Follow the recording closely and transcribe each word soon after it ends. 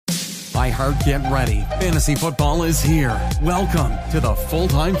iHeart, get ready. Fantasy football is here. Welcome to the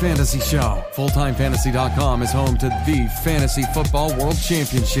Full-Time Fantasy Show. FullTimeFantasy.com is home to the Fantasy Football World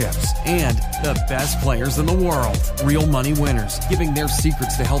Championships and the best players in the world. Real money winners giving their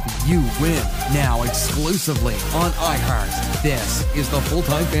secrets to help you win. Now exclusively on iHeart. This is the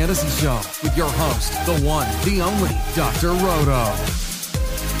Full-Time Fantasy Show with your host, the one, the only, Dr. Roto.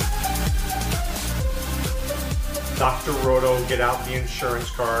 Dr. Roto, get out the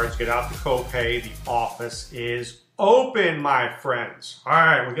insurance cards, get out the copay. The office is open, my friends. All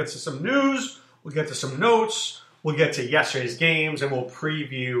right, we'll get to some news, we'll get to some notes, we'll get to yesterday's games, and we'll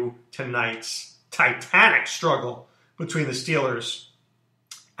preview tonight's titanic struggle between the Steelers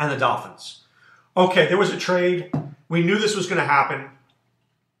and the Dolphins. Okay, there was a trade. We knew this was going to happen.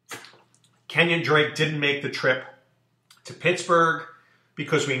 Kenyon Drake didn't make the trip to Pittsburgh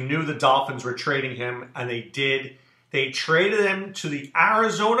because we knew the Dolphins were trading him, and they did. They traded him to the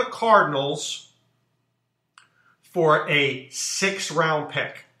Arizona Cardinals for a 6th-round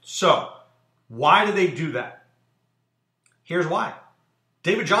pick. So, why did they do that? Here's why.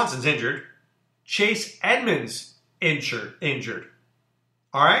 David Johnson's injured. Chase Edmonds injured.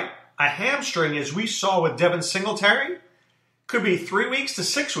 All right? A hamstring, as we saw with Devin Singletary, could be 3 weeks to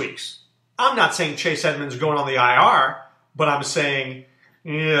 6 weeks. I'm not saying Chase Edmonds is going on the IR, but I'm saying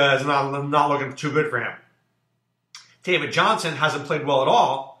it's not looking too good for him. David Johnson hasn't played well at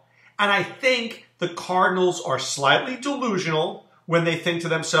all, and I think the Cardinals are slightly delusional when they think to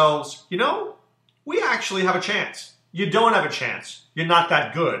themselves, we actually have a chance. You don't have a chance. You're not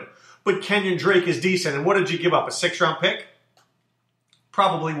that good. But Kenyon Drake is decent, and what did you give up, a 6th-round pick?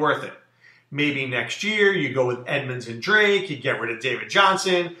 Probably worth it. Maybe next year you go with Edmonds and Drake, you get rid of David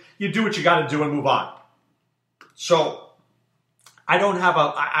Johnson, you do what you got to do and move on. So I don't have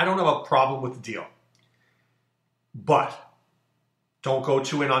a problem with the deal. But don't go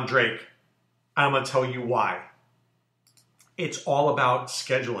too in on Drake. I'm going to tell you why. It's all about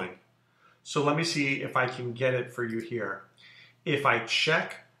scheduling. So let me see if I can get it for you here. If I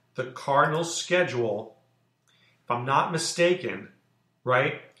check the Cardinals' schedule, if I'm not mistaken,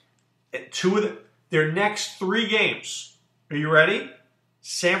 right, their next 3 games. Are you ready?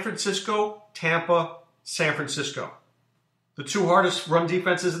 San Francisco, Tampa, San Francisco. The 2 hardest run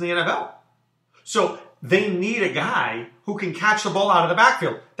defenses in the NFL. So they need a guy who can catch the ball out of the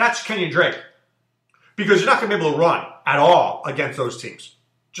backfield. That's Kenyon Drake. Because you're not going to be able to run at all against those teams.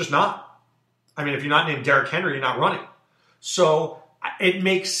 Just not. I mean, if you're not named Derrick Henry, you're not running. So it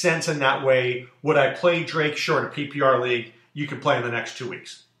makes sense in that way. Would I play Drake? Sure, in a PPR league, you can play in the next 2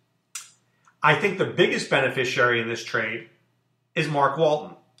 weeks. I think the biggest beneficiary in this trade is Mark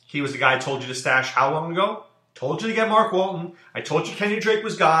Walton. He was the guy I told you to stash how long ago? Told you to get Mark Walton. I told you Kenyon Drake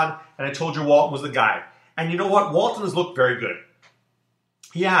was gone, and I told you Walton was the guy. And you know what? Walton has looked very good.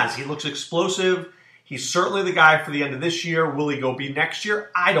 He has. He looks explosive. He's certainly the guy for the end of this year. Will he go be next year?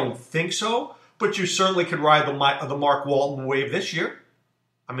 I don't think so. But you certainly could ride the Mark Walton wave this year.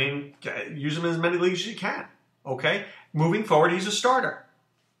 I mean, use him in as many leagues as you can. Okay? Moving forward, he's a starter.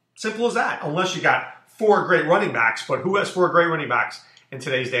 Simple as that. Unless you got 4 great running backs. But who has 4 great running backs in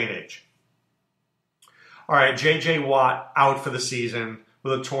today's day and age? All right, J.J. Watt out for the season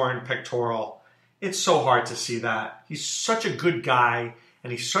with a torn pectoral. It's so hard to see that. He's such a good guy,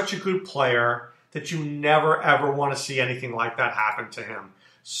 and he's such a good player that you never, ever want to see anything like that happen to him.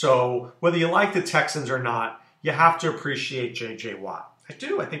 So whether you like the Texans or not, you have to appreciate J.J. Watt. I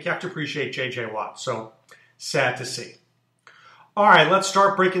do. I think you have to appreciate J.J. Watt. So sad to see. All right, let's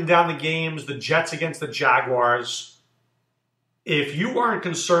start breaking down the games. The Jets against the Jaguars. If you weren't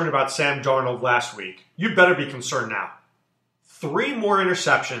concerned about Sam Darnold last week, you better be concerned now. 3 more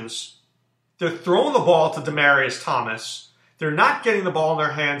interceptions. They're throwing the ball to Demaryius Thomas. They're not getting the ball in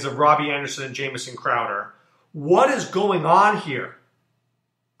their hands of Robbie Anderson and Jamison Crowder. What is going on here?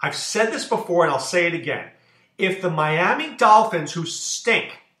 I've said this before and I'll say it again. If the Miami Dolphins, who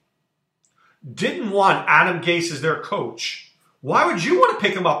stink, didn't want Adam Gase as their coach, why would you want to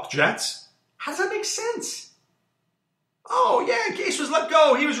pick him up, Jets? How does that make sense? Oh, yeah, Gase was let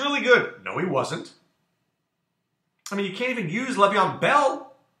go. He was really good. No, he wasn't. I mean, you can't even use Le'Veon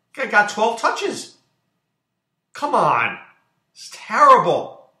Bell. Guy got 12 touches. Come on. It's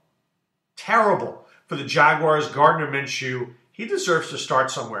terrible. Terrible. For the Jaguars, Gardner Minshew, he deserves to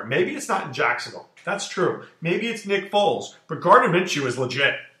start somewhere. Maybe it's not in Jacksonville. That's true. Maybe it's Nick Foles. But Gardner Minshew is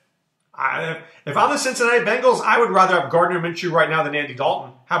legit. If I'm the Cincinnati Bengals, I would rather have Gardner Minshew right now than Andy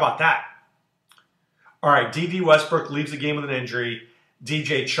Dalton. How about that? All right, D.D. Westbrook leaves the game with an injury.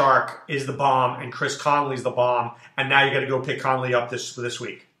 DJ Chark is the bomb, and Chris Conley's the bomb. And now you got to go pick Conley up this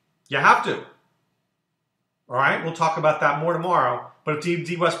week. You have to. All right, we'll talk about that more tomorrow. But if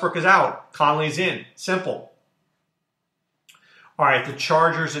D Westbrook is out, Conley's in. Simple. All right, the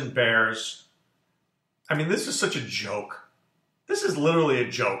Chargers and Bears. I mean, this is such a joke. This is literally a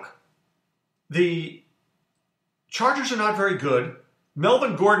joke. The Chargers are not very good.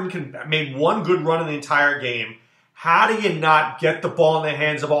 Melvin Gordon made one good run in the entire game. How do you not get the ball in the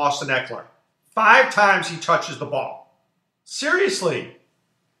hands of Austin Eckler? 5 times he touches the ball. Seriously.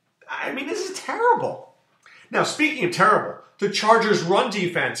 I mean, this is terrible. Now, speaking of terrible, the Chargers' run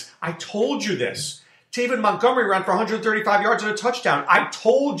defense, I told you this. David Montgomery ran for 135 yards and a touchdown. I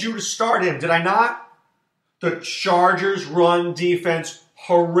told you to start him, did I not? The Chargers' run defense,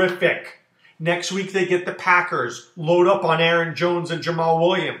 horrific. Next week they get the Packers. Load up on Aaron Jones and Jamal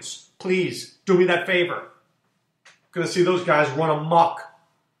Williams. Please, do me that favor. Going to see those guys run amok.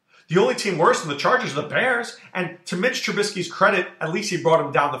 The only team worse than the Chargers are the Bears. And to Mitch Trubisky's credit, at least he brought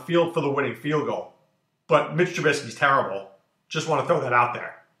him down the field for the winning field goal. But Mitch Trubisky's terrible. Just want to throw that out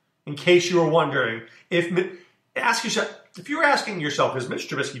there. In case you were wondering, if you were asking yourself, is Mitch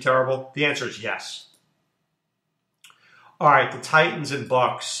Trubisky terrible? The answer is yes. All right, the Titans and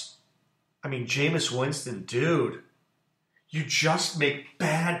Bucks. I mean, Jameis Winston, dude. You just make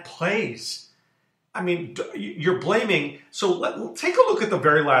bad plays. I mean, you're blaming. So take a look at the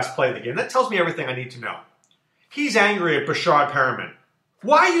very last play of the game. That tells me everything I need to know. He's angry at Brashad Perriman.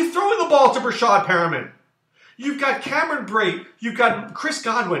 Why are you throwing the ball to Brashad Perriman? You've got Cameron Brate, you've got Chris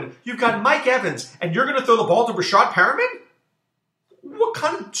Godwin, you've got Mike Evans, and you're going to throw the ball to Brashad Perriman? What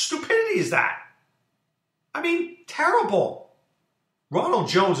kind of stupidity is that? I mean, terrible. Ronald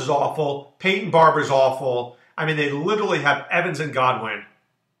Jones is awful. Peyton Barber's awful. I mean, they literally have Evans and Godwin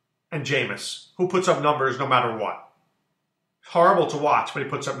and Jameis, who puts up numbers no matter what. Horrible to watch, but he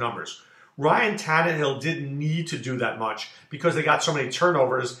puts up numbers. Ryan Tannehill didn't need to do that much because they got so many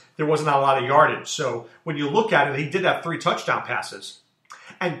turnovers, there wasn't a lot of yardage. So when you look at it, he did have 3 touchdown passes.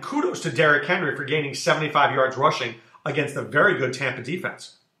 And kudos to Derrick Henry for gaining 75 yards rushing against a very good Tampa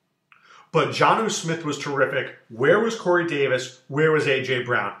defense. But Jonnu Smith was terrific. Where was Corey Davis? Where was A.J.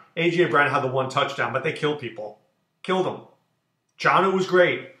 Brown? A.J. Brown had the 1 touchdown, but they killed people. Killed them. Jonnu was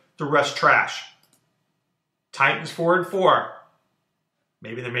great. The rest trash. Titans 4-4.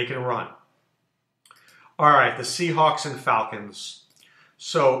 Maybe they're making a run. All right, the Seahawks and Falcons.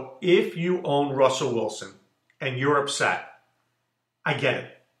 So if you own Russell Wilson and you're upset, I get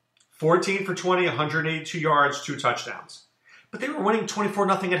it. 14 for 20, 182 yards, 2 touchdowns. But they were winning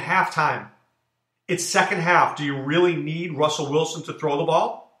 24-0 at halftime. It's second half. Do you really need Russell Wilson to throw the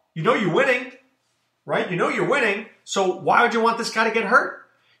ball? You know you're winning, right? You know you're winning. So why would you want this guy to get hurt?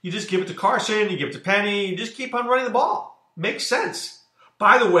 You just give it to Carson, you give it to Penny, you just keep on running the ball. Makes sense.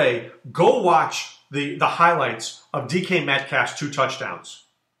 By the way, go watch the highlights of DK Metcalf's 2 touchdowns.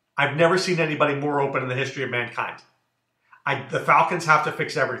 I've never seen anybody more open in the history of mankind. The Falcons have to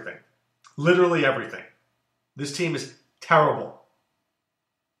fix everything. Literally everything. This team is terrible.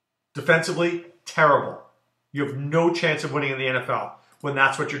 Defensively, terrible. You have no chance of winning in the NFL when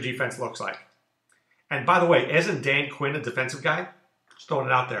that's what your defense looks like. And by the way, isn't Dan Quinn a defensive guy? Just throwing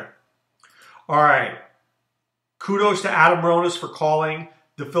it out there. All right. Kudos to Adam Ronis for calling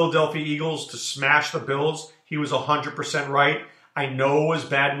the Philadelphia Eagles to smash the Bills. He was 100% right. I know it was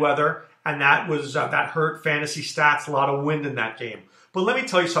bad weather, and that hurt fantasy stats. A lot of wind in that game. But let me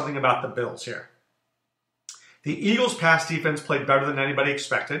tell you something about the Bills here. The Eagles' pass defense played better than anybody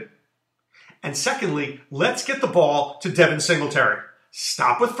expected. And secondly, let's get the ball to Devin Singletary.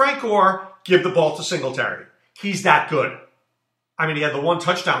 Stop with Frank Gore. Give the ball to Singletary. He's that good. I mean, he had the 1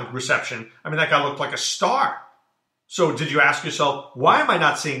 touchdown reception. I mean, that guy looked like a star. So did you ask yourself, why am I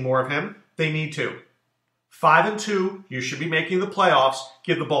not seeing more of him? They need to. 5-2, you should be making the playoffs.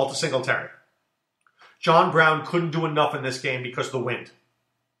 Give the ball to Singletary. John Brown couldn't do enough in this game because of the wind.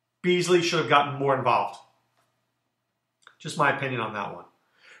 Beasley should have gotten more involved. Just my opinion on that one.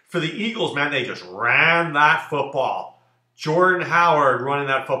 For the Eagles, man, they just ran that football. Jordan Howard running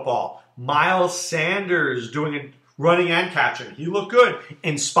that football. Miles Sanders running and catching. He looked good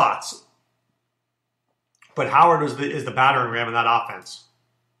in spots. But Howard is the battering ram in that offense.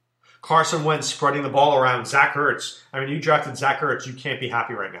 Carson Wentz spreading the ball around. Zach Ertz. I mean, you drafted Zach Ertz. You can't be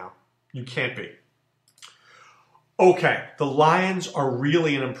happy right now. You can't be. Okay, the Lions are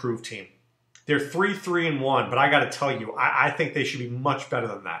really an improved team. They're 3-1, but I got to tell you, I think they should be much better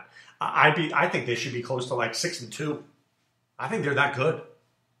than that. I think they should be close to like 6-2. I think they're that good.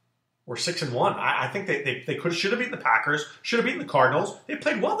 Or 6-1. I think they should have beaten the Packers, should have beaten the Cardinals. They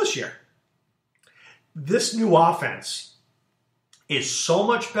played well this year. This new offense is so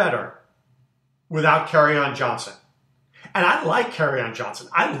much better without Kerryon Johnson. And I like Kerryon Johnson.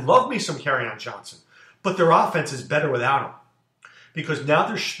 I love me some Kerryon Johnson. But their offense is better without him. because now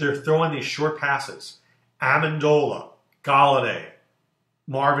they're throwing these short passes. Amendola, Galladay,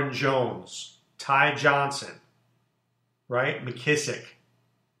 Marvin Jones, Ty Johnson, right? McKissick.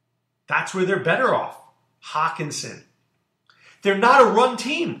 That's where they're better off. Hawkinson. They're not a run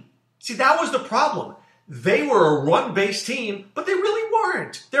team. See, that was the problem. They were a run-based team, but they really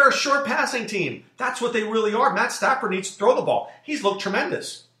weren't. They're a short passing team. That's what they really are. Matt Stafford needs to throw the ball. He's looked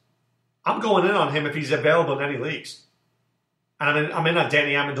tremendous. I'm going in on him if he's available in any leagues. And I'm in on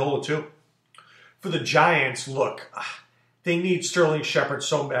Danny Amendola too. For the Giants, look, they need Sterling Shepard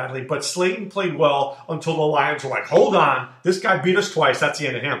so badly, but Slayton played well until the Lions were like, hold on, this guy beat us twice. That's the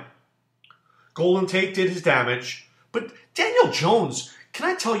end of him. Golden Tate did his damage. But Daniel Jones, can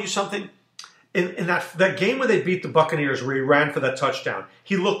I tell you something? In that game where they beat the Buccaneers where he ran for that touchdown,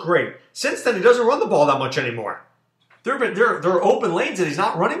 he looked great. Since then, he doesn't run the ball that much anymore. There are open lanes that he's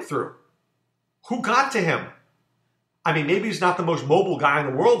not running through. Who got to him? I mean, maybe he's not the most mobile guy in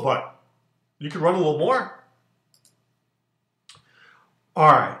the world, but you could run a little more.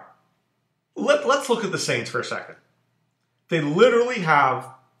 All right. Let's look at the Saints for a second. They literally have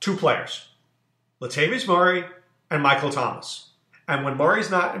two players, Latavius Murray and Michael Thomas. And when Murray's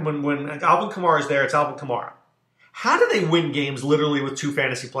not, when Alvin Kamara is there, it's Alvin Kamara. How do they win games literally with two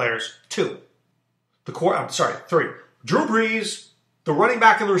fantasy players? Three. Drew Brees, the running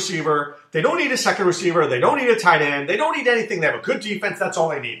back and the receiver. They don't need a second receiver. They don't need a tight end. They don't need anything. They have a good defense. That's all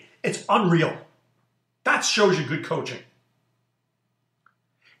they need. It's unreal. That shows you good coaching.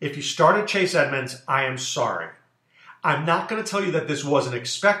 If you started Chase Edmonds, I am sorry. I'm not going to tell you that this wasn't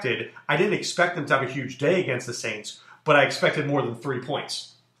expected. I didn't expect them to have a huge day against the Saints, but I expected more than 3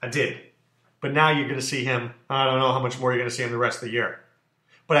 points. I did. But now you're going to see him. I don't know how much more you're going to see him the rest of the year.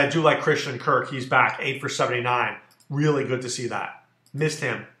 But I do like Christian Kirk. He's back, 8 for 79. Really good to see that. Missed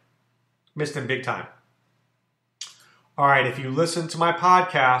him big time. All right, if you listen to my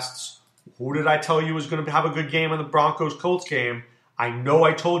podcasts, who did I tell you was going to have a good game in the Broncos-Colts game? I know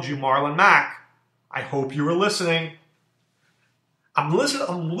I told you Marlon Mack. I hope you were listening. I'm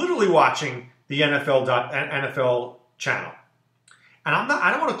literally watching the NFL channel. And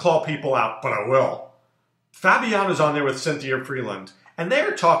I don't want to call people out, but I will. Fabiano's on there with Cynthia Freeland, and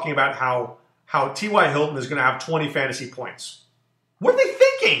they're talking about how T.Y. Hilton is going to have 20 fantasy points. What are they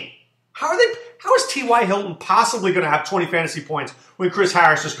thinking? How is T.Y. Hilton possibly going to have 20 fantasy points when Chris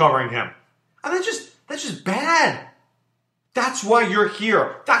Harris is covering him? And that's just bad. That's why you're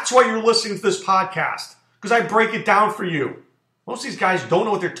here. That's why you're listening to this podcast. Because I break it down for you. Most of these guys don't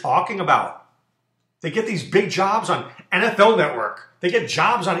know what they're talking about. They get these big jobs on NFL Network. They get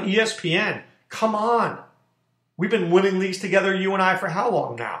jobs on ESPN. Come on. We've been winning leagues together, you and I, for how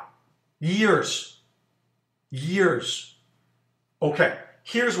long now? Years. Okay,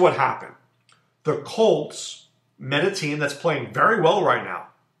 here's what happened. The Colts met a team that's playing very well right now.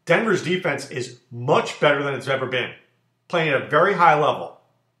 Denver's defense is much better than it's ever been. Playing at a very high level.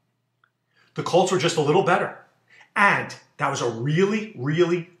 The Colts were just a little better. And that was a really,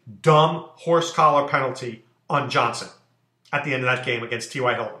 really dumb horse collar penalty on Johnson at the end of that game against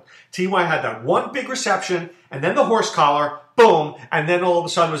T.Y. Hilton. T.Y. had that one big reception, and then the horse collar, boom, and then all of a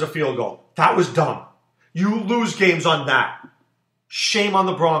sudden it was a field goal. That was dumb. You lose games on that. Shame on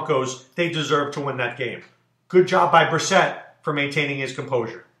the Broncos. They deserve to win that game. Good job by Brissett for maintaining his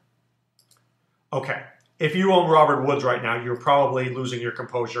composure. Okay, if you own Robert Woods right now, you're probably losing your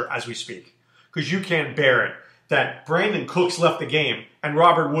composure as we speak. Because you can't bear it that Brandon Cooks left the game and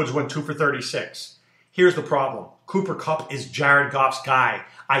Robert Woods went 2 for 36. Here's the problem. Cooper Kupp is Jared Goff's guy.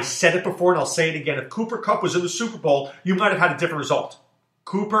 I said it before and I'll say it again. If Cooper Kupp was in the Super Bowl, you might have had a different result.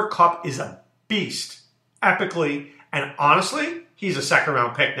 Cooper Kupp is a beast, epically, and honestly, he's a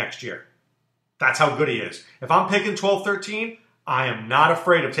second-round pick next year. That's how good he is. If I'm picking 12-13, I am not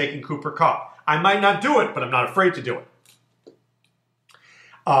afraid of taking Cooper Kupp. I might not do it, but I'm not afraid to do it.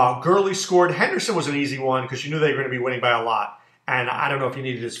 Gurley scored. Henderson was an easy one because you knew they were going to be winning by a lot. And I don't know if he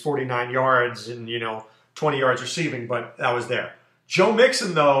needed his 49 yards and, 20 yards receiving, but that was there. Joe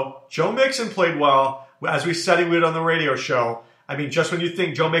Mixon, though, played well. As we said he would on the radio show. I mean, just when you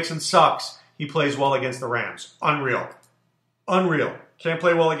think Joe Mixon sucks, he plays well against the Rams. Unreal. Can't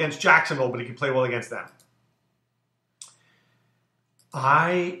play well against Jacksonville, but he can play well against them.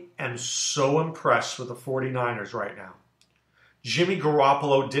 I am so impressed with the 49ers right now. Jimmy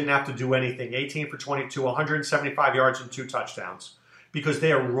Garoppolo didn't have to do anything. 18 for 22, 175 yards and 2 touchdowns. Because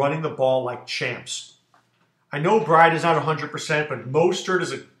they are running the ball like champs. I know Bryde is not 100%, but Mostert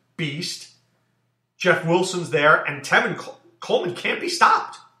is a beast. Jeff Wilson's there, and Tevin Coleman can't be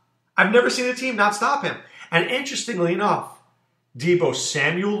stopped. I've never seen a team not stop him. And interestingly enough, Deebo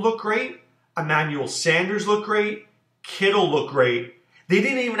Samuel looked great. Emmanuel Sanders looked great. Kittle looked great. They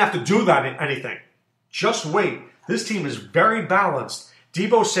didn't even have to do anything. Just wait. This team is very balanced.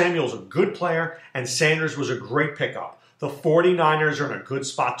 Deebo Samuel's a good player, and Sanders was a great pickup. The 49ers are in a good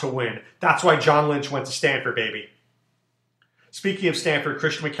spot to win. That's why John Lynch went to Stanford, baby. Speaking of Stanford,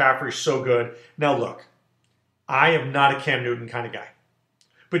 Christian McCaffrey is so good. Now look, I am not a Cam Newton kind of guy.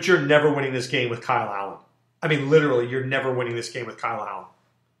 But you're never winning this game with Kyle Allen. I mean, literally, you're never winning this game with Kyle Allen.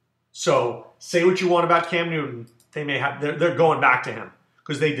 So, say what you want about Cam Newton. They're going back to him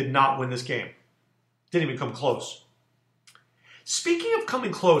because they did not win this game. Didn't even come close. Speaking of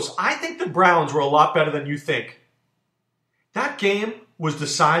coming close, I think the Browns were a lot better than you think. That game was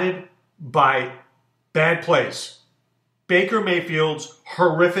decided by bad plays. Baker Mayfield's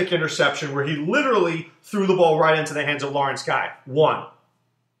horrific interception where he literally threw the ball right into the hands of Lawrence Guy. 1.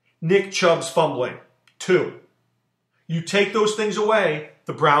 Nick Chubb's fumbling. 2. You take those things away,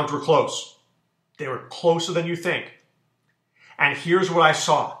 the Browns were close. They were closer than you think. And here's what I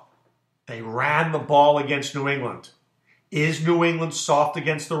saw. They ran the ball against New England. Is New England soft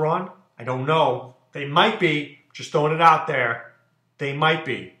against the run? I don't know. They might be. Just throwing it out there. They might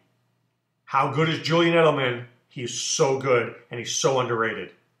be. How good is Julian Edelman? He's so good, and he's so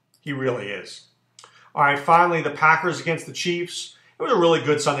underrated. He really is. All right, finally, the Packers against the Chiefs. It was a really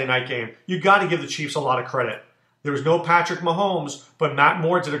good Sunday night game. You got to give the Chiefs a lot of credit. There was no Patrick Mahomes, but Matt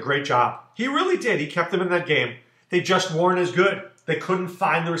Moore did a great job. He really did. He kept them in that game. They just weren't as good. They couldn't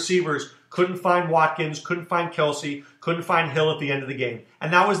find the receivers, couldn't find Watkins, couldn't find Kelsey, couldn't find Hill at the end of the game.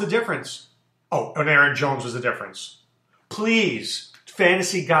 And that was the difference. Oh, and Aaron Jones was the difference. Please,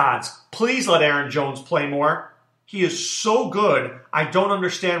 fantasy gods, please let Aaron Jones play more. He is so good, I don't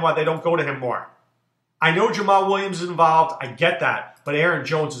understand why they don't go to him more. I know Jamal Williams is involved, I get that, but Aaron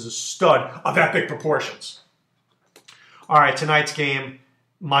Jones is a stud of epic proportions. All right, tonight's game,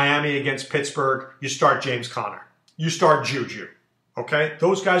 Miami against Pittsburgh, you start James Conner. You start Juju, okay?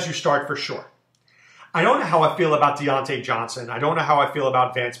 Those guys you start for sure. I don't know how I feel about Deontay Johnson. I don't know how I feel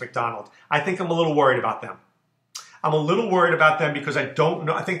about Vance McDonald. I think I'm a little worried about them. I'm a little worried about them because I don't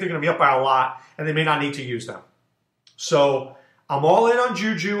know. I think they're going to be up by a lot, and they may not need to use them. So I'm all in on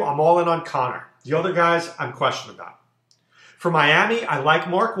Juju. I'm all in on Connor. The other guys, I'm questioned about. For Miami, I like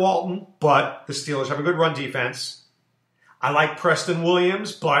Mark Walton, but the Steelers have a good run defense. I like Preston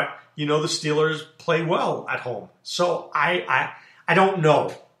Williams, but, the Steelers play well at home. So I don't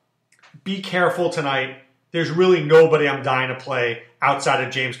know. Be careful tonight. There's really nobody I'm dying to play outside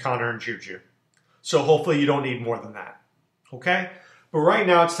of James Conner and Juju. So hopefully you don't need more than that. Okay? But right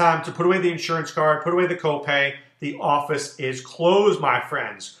now it's time to put away the insurance card, put away the copay. The office is closed, my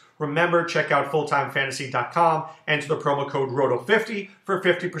friends. Remember, check out fulltimefantasy.com, enter the promo code ROTO50 for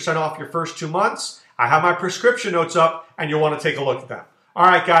 50% off your first 2 months. I have my prescription notes up, and you'll want to take a look at them. All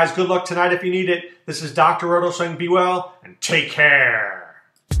right, guys, good luck tonight if you need it. This is Dr. Roto saying be well, and take care.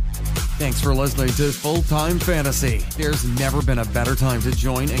 Thanks for listening to Full Time Fantasy. There's never been a better time to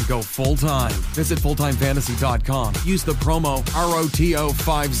join and go full time. Visit fulltimefantasy.com. Use the promo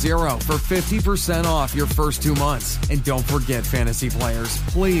ROTO50 for 50% off your first 2 months. And don't forget, fantasy players,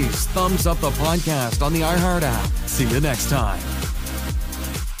 please thumbs up the podcast on the iHeart app. See you next time.